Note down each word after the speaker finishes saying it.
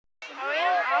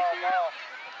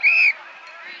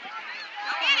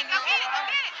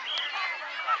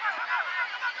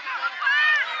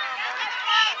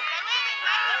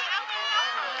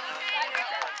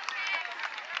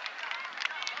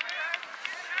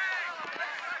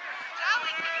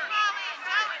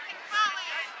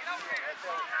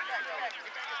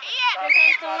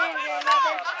Come on,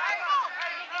 grandmother.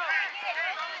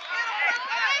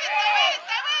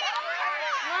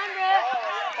 Come on, Brooke.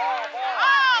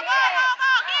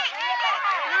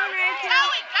 Come on, Rachel.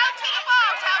 Joey, go to the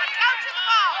ball, Joey. Go to the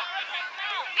ball.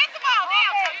 Get the ball now,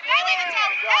 Joey. Stay with it,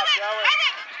 Joey. Stay with it. Stay with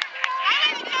it. Stay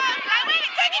with it, Joey. Stay with it.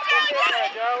 Take it, Joey. Get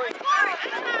it. Score it.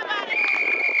 Let's go, buddy.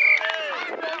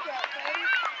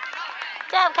 Good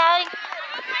job, Cody.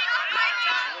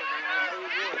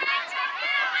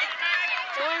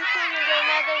 Orange coming,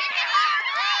 grandmother.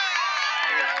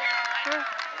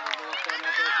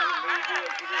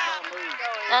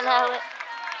 I know it.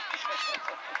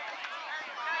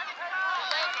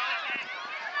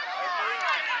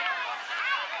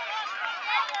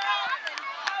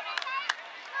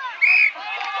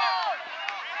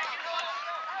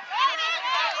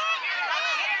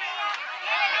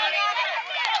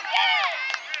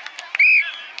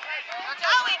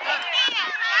 Joey, kick it in.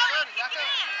 Joey, kick it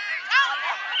in. Joey.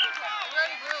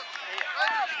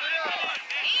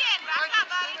 Ian, back up,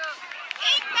 buddy.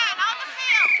 Ethan, on the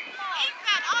field.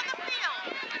 Ethan, on the field.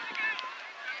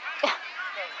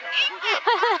 Ethan,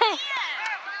 Ian.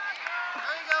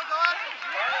 There you go, go after him.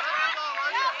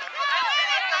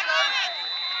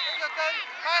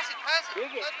 Pass it, pass it.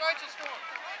 Let Rachel score.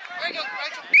 There you go,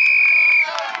 Rachel.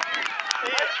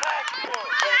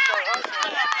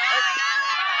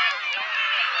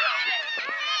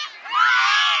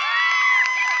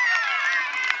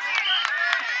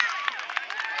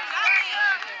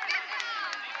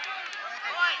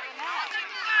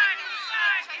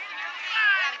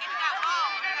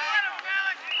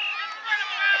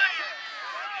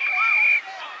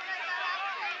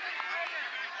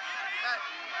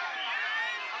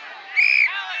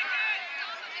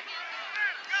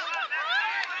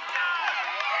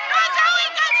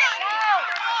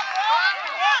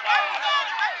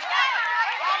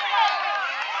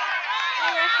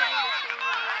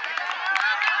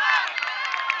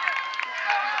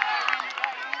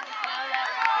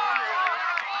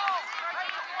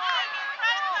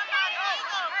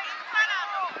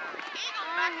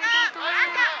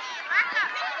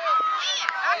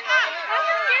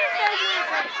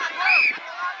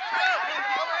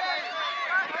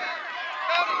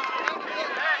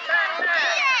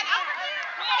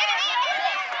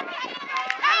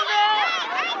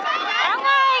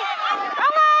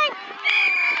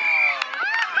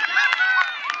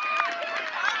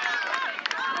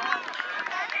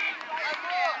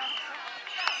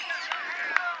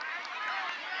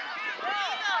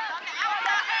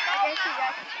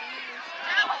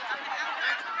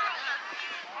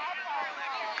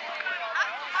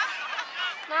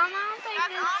 Mom, I don't think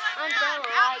this umbrella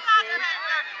likes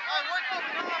this.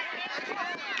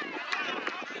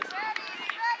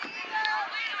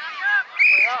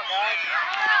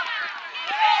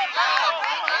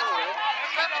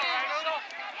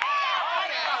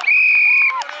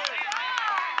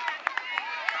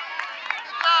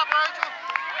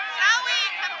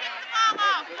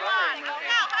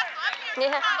 Yeah.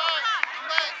 Let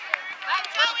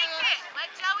Joey kick.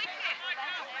 Let Joey kick.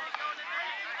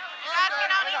 You guys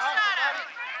get on each side of it.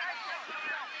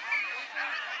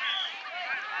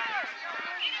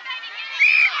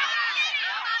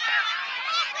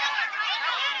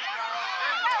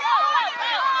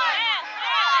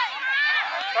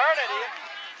 Turn it, Ian.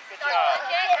 Good job.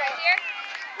 Right here.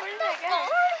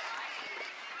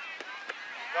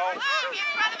 Go. Look, in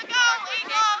front of the goal,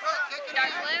 Eagles.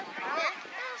 Dark blue.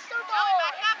 Joey,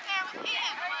 back up there with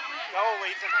Ian. Go,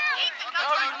 Ethan. Ethan, go to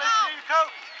the Listen goal. to your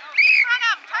coach. In front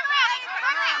of him. Turn around, Ethan.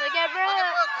 Turn around. Look at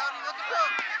Brooke.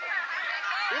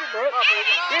 Shoot it, Brooke.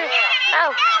 Get it,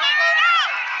 Oh. Go, Ethan, go.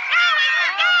 Go,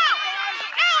 Ethan, go.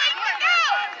 Go, Ethan, go.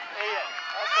 Ian,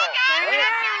 that's all.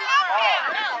 Go,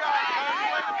 Ethan, go.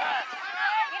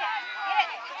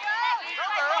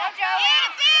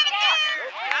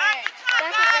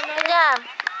 Good job.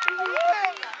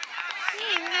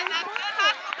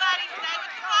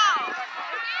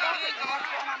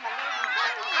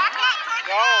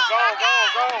 Go.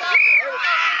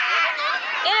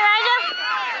 Get it, Rachel.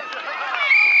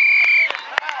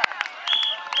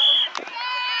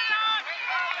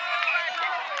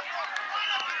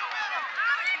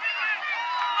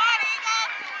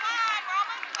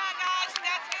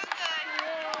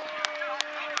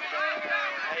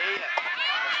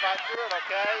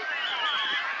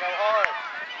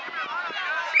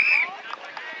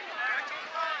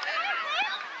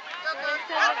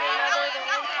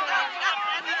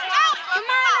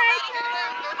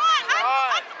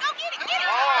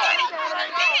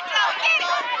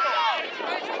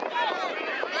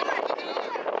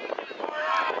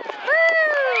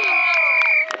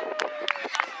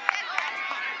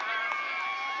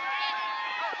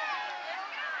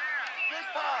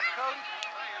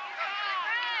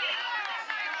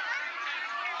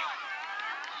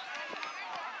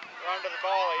 Run to the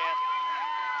ball, Ian.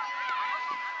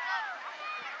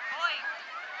 Boys.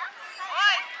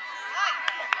 Boys. Boys.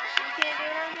 You can't do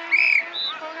it on there?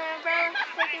 On that umbrella?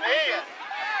 Take it with you? Ian.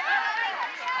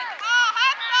 Ball.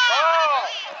 Hustle.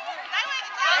 Ball. Stay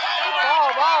with it,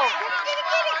 Joey. Ball.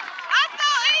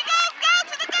 Hustle. Eagles. Go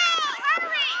to the goal.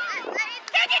 Hurry.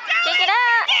 Kick it, Joey. Kick it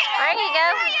up. There you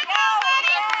go. There you go,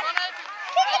 buddy.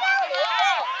 Kick it out,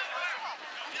 Eagles.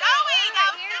 Joey, that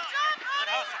was good job,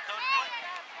 buddy.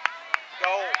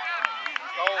 Goal.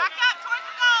 Goal. Back up towards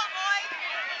the goal, boys.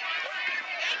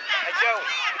 Defense. Hey, Joey.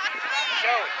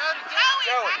 Joey.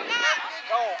 Joey, back up.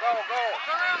 Goal, goal, goal.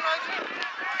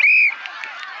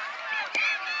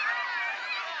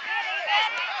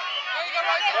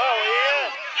 Go, Ian.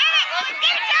 Get it, boys.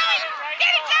 Get it, Joey. Get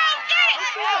it, Joe. Get it.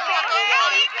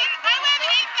 Stay with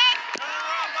it, Ethan.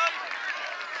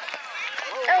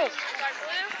 Oh.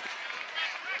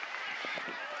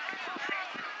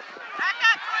 Back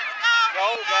up towards the goal.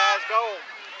 Goal, guys, goal.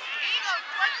 Eagles,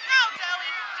 towards the goal,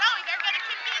 Joey. Joey, they're going to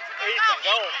kick it into the Ethan,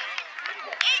 goal. goal.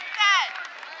 Ethan.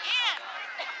 In.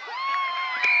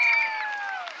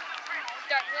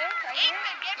 Start there, right here.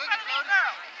 Ethan, get in front of these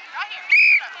girls. Right here.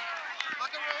 Go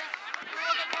to the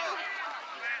ball.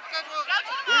 Go to the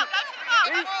ball.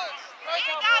 Get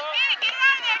it, guys. Get it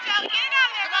out of there, Joey. Get it out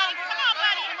of there, buddy. Come on,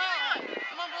 buddy.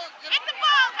 Get the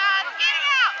ball, guys. Get it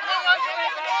out.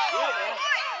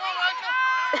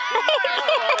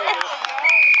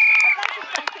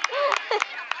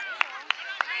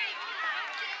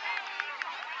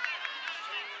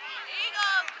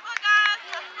 Eagles, come on, guys.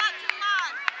 Let's front to the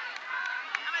line.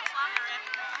 How much longer, Rick?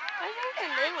 What's he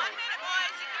even 1 doing? minute,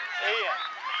 boys. You can do it. Ian,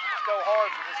 let's go hard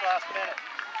for this last minute.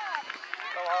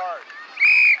 Go hard.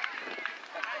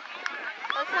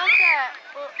 Let's hope that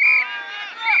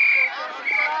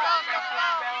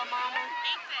umbrella mama.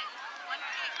 Ethan, one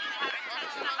kick. You have to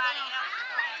touch somebody else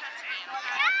before you touch me,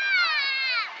 okay?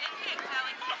 Good kick,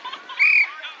 Joey. Come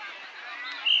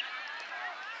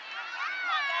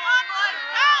on, boys.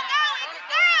 Go, go, Ethan.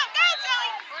 Go, go,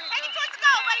 Joey. Take it towards the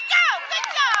goal, buddy. Go. Good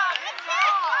job. Good kick.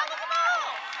 Follow the ball.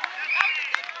 That was a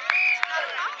good pitch. Not a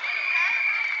foul, okay?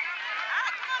 All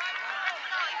right, come on. Let's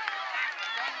go, Ethan.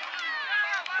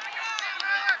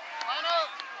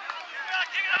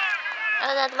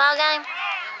 Oh, that's the ball game?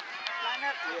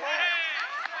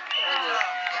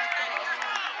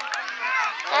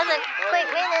 That's a quick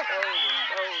minute.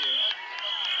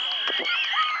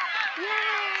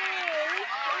 Yay!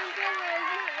 Umbrella is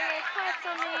not going to catch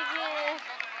on me again.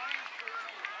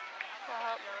 I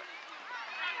hope not.